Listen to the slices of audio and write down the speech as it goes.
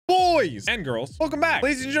boys and girls, welcome back.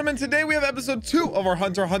 Ladies and gentlemen, today we have episode 2 of our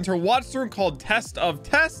Hunter x Hunter watch through called Test of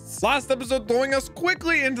Tests. Last episode throwing us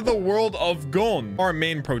quickly into the world of Gon, our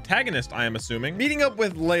main protagonist, I am assuming, meeting up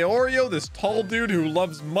with Leorio, this tall dude who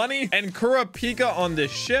loves money, and Kurapika on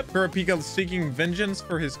this ship. Kurapika seeking vengeance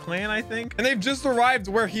for his clan, I think. And they've just arrived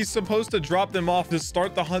where he's supposed to drop them off to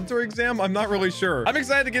start the Hunter exam. I'm not really sure. I'm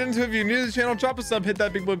excited to get into it. If you're new to the channel, drop a sub, hit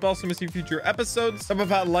that big blue bell so you miss future episodes. If I've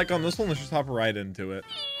had a like on this one, let's just hop right into it.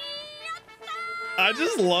 I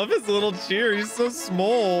just love his little cheer. He's so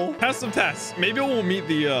small. Test of tests. Maybe we'll meet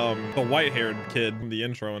the white-haired kid in the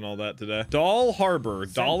intro and all that today. Dolly Harbor.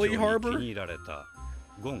 Dolly Harbor?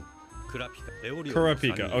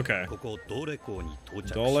 Kurapika. Okay.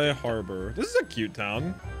 Dolly Harbor. This is a cute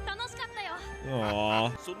town.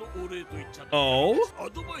 Aww. Oh.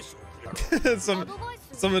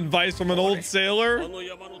 some advice from an old sailor.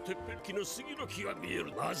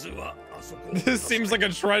 This seems like a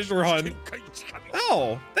treasure hunt.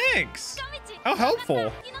 Oh, thanks. How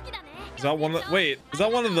helpful. Is that one of the, wait, is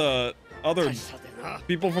that one of the other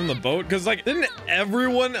people from the boat? Because like, didn't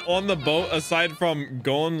everyone on the boat aside from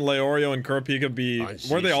Gon, Leorio, and Kurapika be,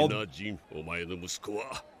 were they all?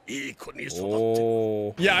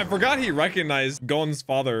 Oh yeah, I forgot he recognized Gon's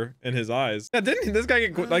father in his eyes. Yeah, didn't this guy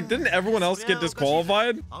get like, didn't everyone else get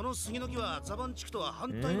disqualified? I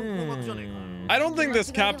don't think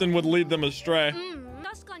this captain would lead them astray.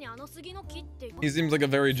 He seems like a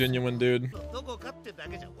very genuine dude.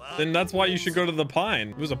 Then that's why you should go to the pine.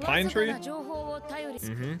 It was a pine tree.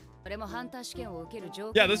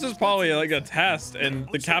 Yeah, this is probably like a test and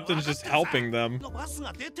the captain's just helping them.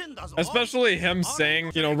 Especially him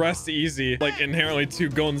saying, you know, rest easy, like inherently to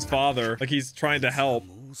Gon's father. Like he's trying to help.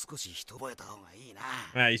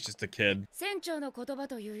 Ah, he's just a kid.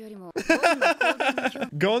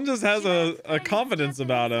 Gon just has a confidence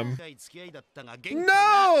about him.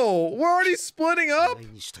 No! We're already splitting up?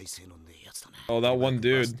 Oh, that one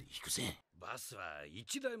dude.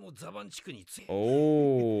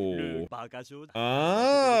 Oh.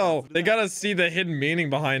 Oh. They gotta see the hidden meaning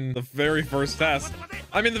behind the very first test.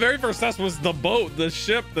 I mean, the very first test was the boat, the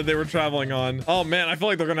ship that they were traveling on. Oh man, I feel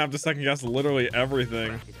like they're gonna have to second guess literally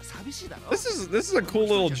everything. This is a cool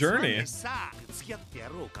little journey.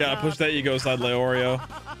 Yeah, push that ego side, Leorio.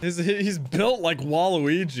 He's built like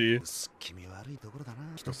Waluigi. It's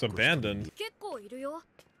abandoned.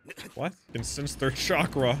 What? You can sense their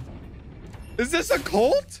chakra. Is this a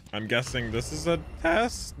cult? I'm guessing this is a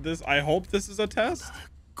test. I hope this is a test.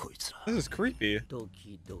 This is creepy.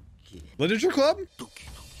 Literature club?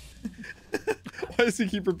 Why does he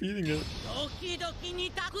keep repeating it?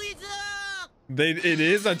 It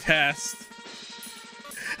is a test.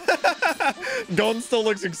 Gon still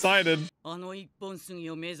looks excited. Are they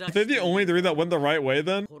the only three that went the right way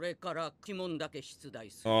then? Oh,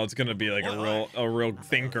 it's gonna be like a real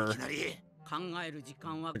thinker.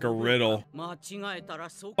 Like a riddle.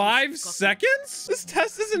 5 seconds? This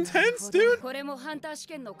test is intense, dude.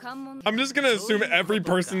 I'm just gonna assume every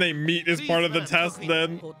person they meet is part of the test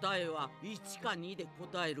then.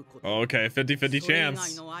 Okay, 50-50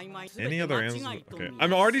 chance. Any other answers? Okay.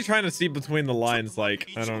 I'm already trying to see between the lines, like,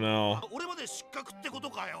 I don't know.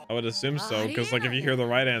 I would assume so, because like if you hear the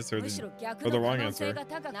right answer or the wrong answer.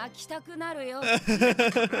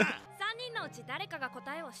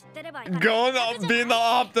 Gon being the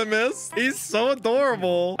optimist. He's so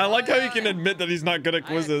adorable. I like how he can admit that he's not good at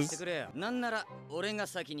quizzes.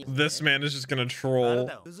 This man is just gonna troll.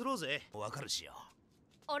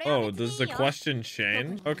 Oh, does the question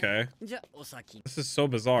change? Okay. This is so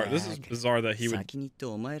bizarre. This is bizarre that he would...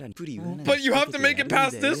 But you have to make it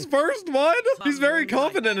past this first one? He's very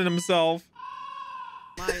confident in himself.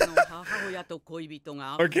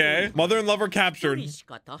 Okay, mother and lover captured.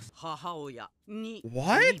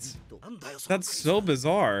 What? That's so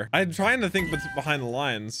bizarre. I'm trying to think behind the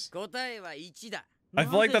lines. I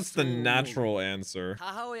feel like that's the natural answer.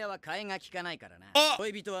 Oh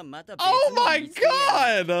my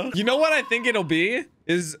god! You know what I think it'll be?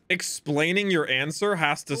 Is explaining your answer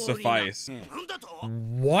has to suffice.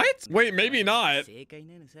 What? Wait, maybe not.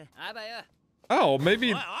 Oh,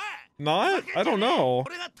 maybe not? I don't know.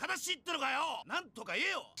 She's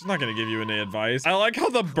not gonna give you any advice. I like how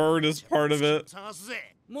the bird is part of it.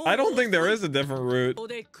 I don't think there is a different route.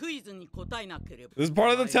 This is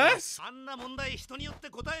part of the test?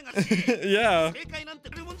 Yeah.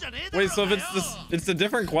 Wait, so if it's a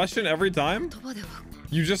different question every time?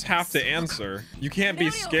 You just have to answer. You can't be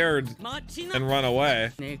scared and run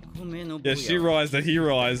away. Yeah, she realized that he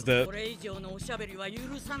realized it.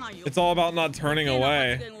 It's all about not turning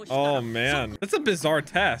away. Oh man, that's a bizarre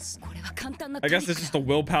test. I guess it's just a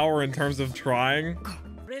willpower in terms of trying.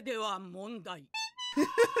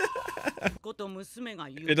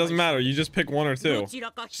 It doesn't matter. You just pick one or two.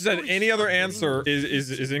 She said any other answer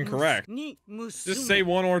is incorrect. Just say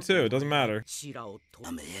one or two. It doesn't matter.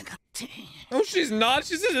 No, she's not.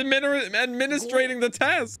 She's just administrating the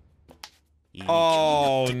test.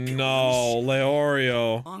 Oh no,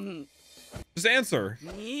 Leorio. Just answer.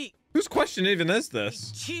 Whose question even is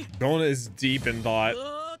this? Gona is deep in thought.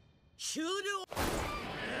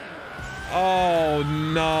 Oh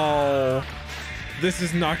no. This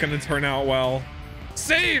is not going to turn out well.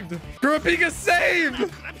 Saved! Kurapika saved!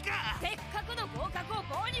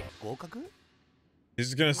 He's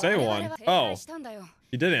just going to say one. Oh.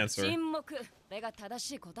 He did answer.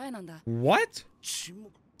 What?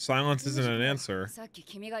 Silence isn't an answer.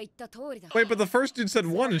 Wait, but the first dude said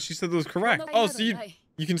one and she said it was correct. Oh, so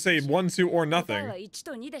you can say 1, 2, or nothing.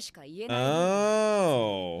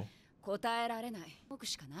 Oh.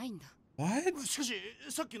 What?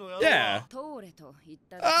 Yeah.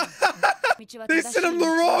 They sent him the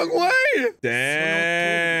wrong way.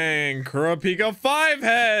 Dang. Kurapika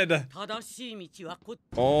 5-head.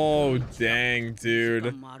 Oh, dang, dude.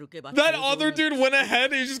 That other dude went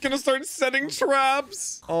ahead. He's just going to start setting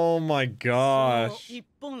traps. Oh, my gosh. Oh.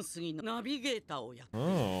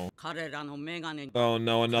 Oh,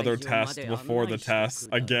 no. Another test before the test.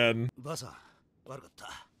 Again.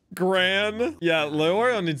 Gran? Yeah,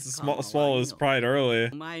 Leorio needs to swallow his pride early.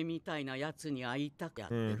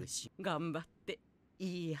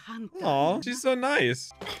 Aw, she's so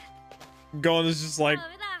nice. Gon is just like,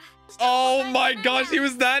 oh my gosh, he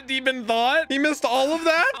was that deep in thought? He missed all of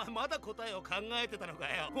that?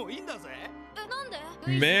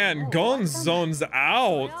 Man, Gon zones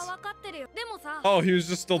out. Oh, he was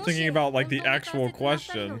just still thinking about like the actual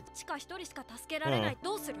question. Huh.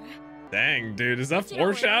 Dang, dude, is that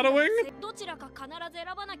foreshadowing?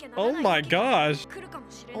 Oh my gosh.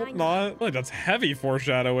 Hope not. Like, that's heavy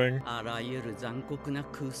foreshadowing.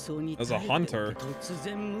 As a hunter,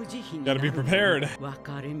 gotta be prepared.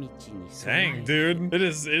 Dang, dude. It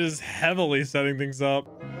is heavily setting things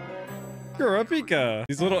up. Kurapika.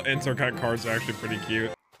 These little intercut cards are actually pretty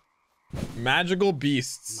cute. Magical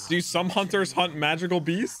beasts. Do some hunters hunt magical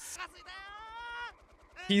beasts?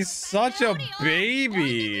 He's such a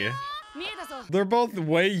baby. They're both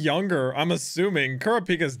way younger, I'm assuming.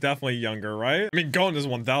 Kurapika's definitely younger, right? I mean, Gon is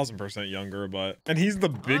 1000% younger, but... And he's the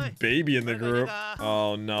big baby in the group.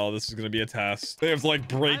 Oh, no, this is gonna be a test. They have to, like,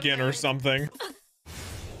 break in or something.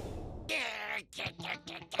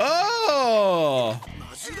 Oh!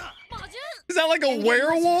 Is that like a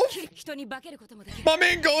werewolf? My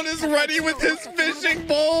man Gon is ready with his fishing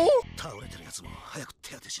pole.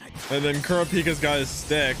 And then Kurapika's got his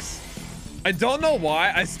sticks. I don't know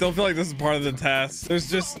why. I still feel like this is part of the test. There's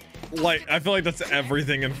just like, I feel like that's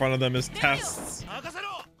everything in front of them is tests.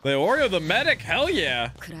 Leorio the medic, hell yeah.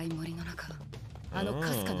 Oh.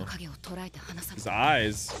 His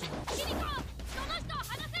eyes.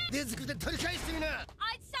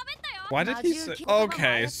 Why did he say?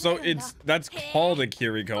 Okay, so that's called a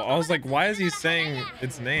Kiriko. I was like, why is he saying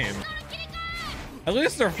its name? At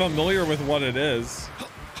least they're familiar with what it is.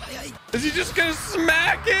 Is he just gonna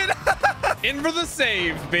smack it? In for the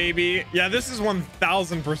save, baby. Yeah, this is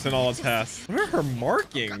 1000% all a test. What are her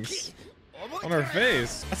markings on her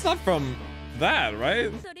face? That's not from that,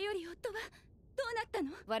 right?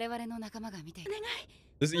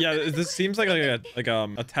 This seems like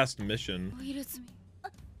a test mission. Did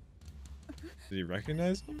he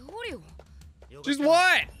recognize him? She's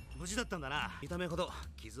what?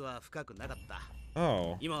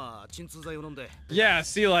 Oh. Yeah,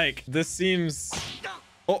 see, like, this seems...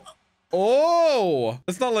 Oh!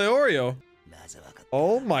 That's not Leorio.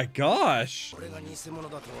 Oh my gosh.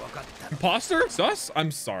 Imposter? Sus?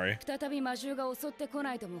 I'm sorry.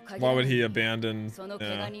 Why would he abandon?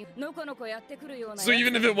 Yeah. So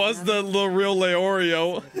even if it was the real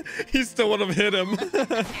Leorio, he still would have hit him.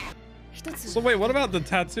 So wait, what about the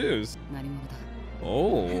tattoos?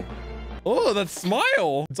 Oh. Oh, that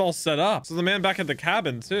smile. It's all set up. So the man back at the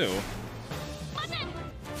cabin too.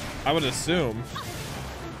 I would assume.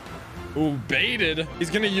 Ooh, baited. He's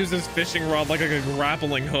gonna use his fishing rod like a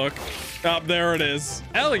grappling hook. Oh, there it is.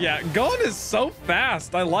 Hell yeah. Gon is so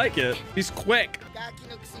fast. I like it. He's quick.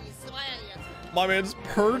 My man's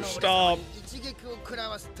perched up.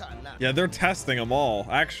 Yeah, they're testing them all,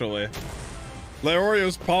 actually.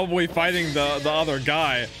 Leorio's probably fighting the other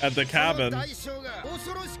guy at the cabin.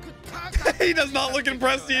 He does not look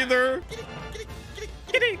impressed either.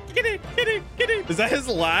 Kitty, kitty, kitty, kitty. Is that his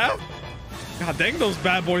laugh? God dang, those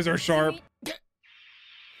bad boys are sharp.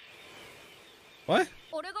 What?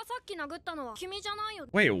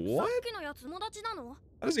 Wait, what?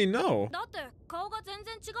 How does he know?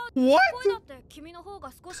 What?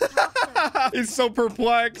 He's so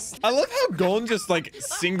perplexed. I love how Gon just like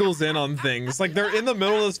singles in on things. Like they're in the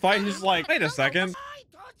middle of this fight. He's like, wait a second.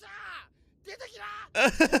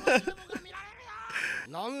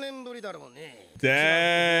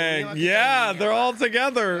 Dang. Yeah, they're all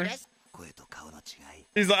together.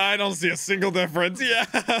 He's like, I don't see a single difference. Yeah.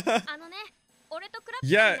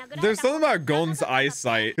 Yeah, there's something about Gon's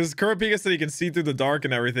eyesight. Because Kurapika said he can see through the dark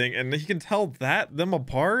and everything, and he can tell them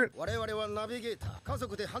apart. Oh.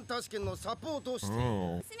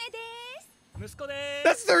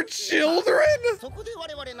 That's their children?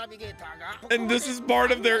 And this is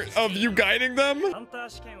part of you guiding them?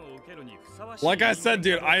 Like I said,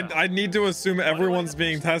 dude, I need to assume everyone's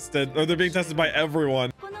being tested, or they're being tested by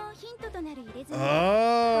everyone.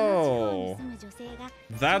 Oh,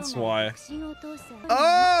 that's why.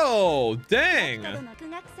 Oh, dang.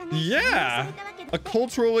 Yeah, a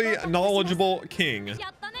culturally knowledgeable king.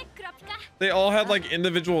 They all had like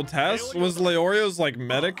individual tests. Was Leorio's like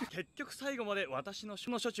medic? He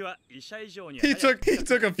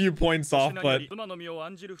took a few points off, but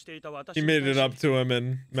he made it up to him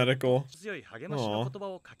in medical.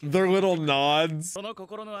 Aww. Their little nods.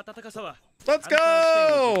 Let's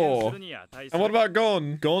go! And what about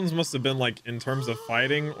Gon? Gon's must have been like in terms of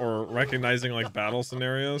fighting or recognizing like battle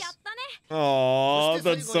scenarios. Oh,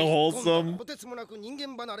 that's so wholesome.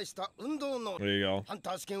 There you go.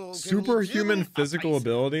 Superhuman physical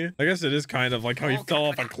ability. I guess it is kind of like how he fell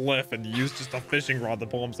off a cliff and used just a fishing rod to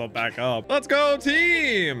pull himself back up. Let's go,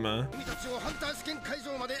 team!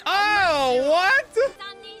 Oh, what?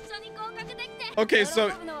 Okay,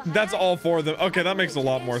 so that's all four of them. Okay, that makes a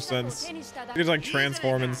lot more sense. He's like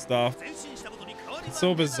transform and stuff. It's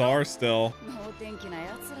so bizarre still.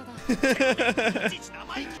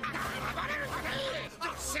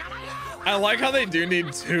 I like how they do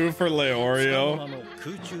need 2 for Leorio.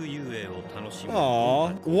 Aw,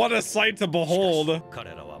 what a sight to behold.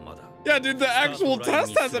 Yeah, dude, the actual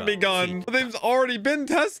test hasn't begun. They've already been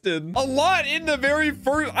tested. A lot in the very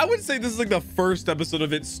first... I would say this is like the first episode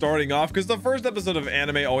of it starting off, because the first episode of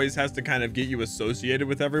anime always has to kind of get you associated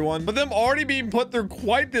with everyone. But them already being put through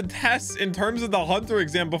quite the tests in terms of the Hunter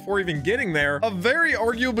exam before even getting there. A very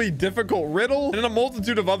arguably difficult riddle, and a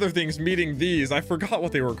multitude of other things meeting these. I forgot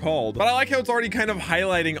what they were called. But I like how it's already kind of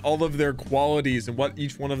highlighting all of their qualities and what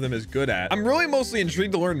each one of them is good at. I'm really mostly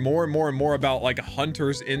intrigued to learn more and more and more about like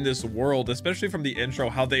hunters in this world, especially from the intro,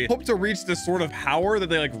 how they hope to reach this sort of power that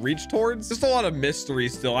they like reach towards. Just a lot of mystery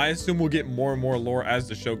still. I assume we'll get more and more lore as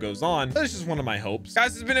the show goes on. That's just one of my hopes.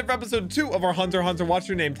 Guys, this has been it for episode 2 of our Hunter x Hunter Watch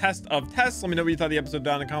Through named Test of Tests. Let me know what you thought of the episode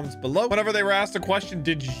down in the comments below. Whenever they were asked a question,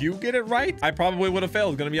 did you get it right? I probably would have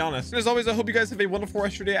failed, gonna be honest. And as always, I hope you guys have a wonderful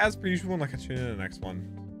rest of your day as per usual, and I'll catch you in the next one.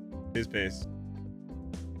 Peace.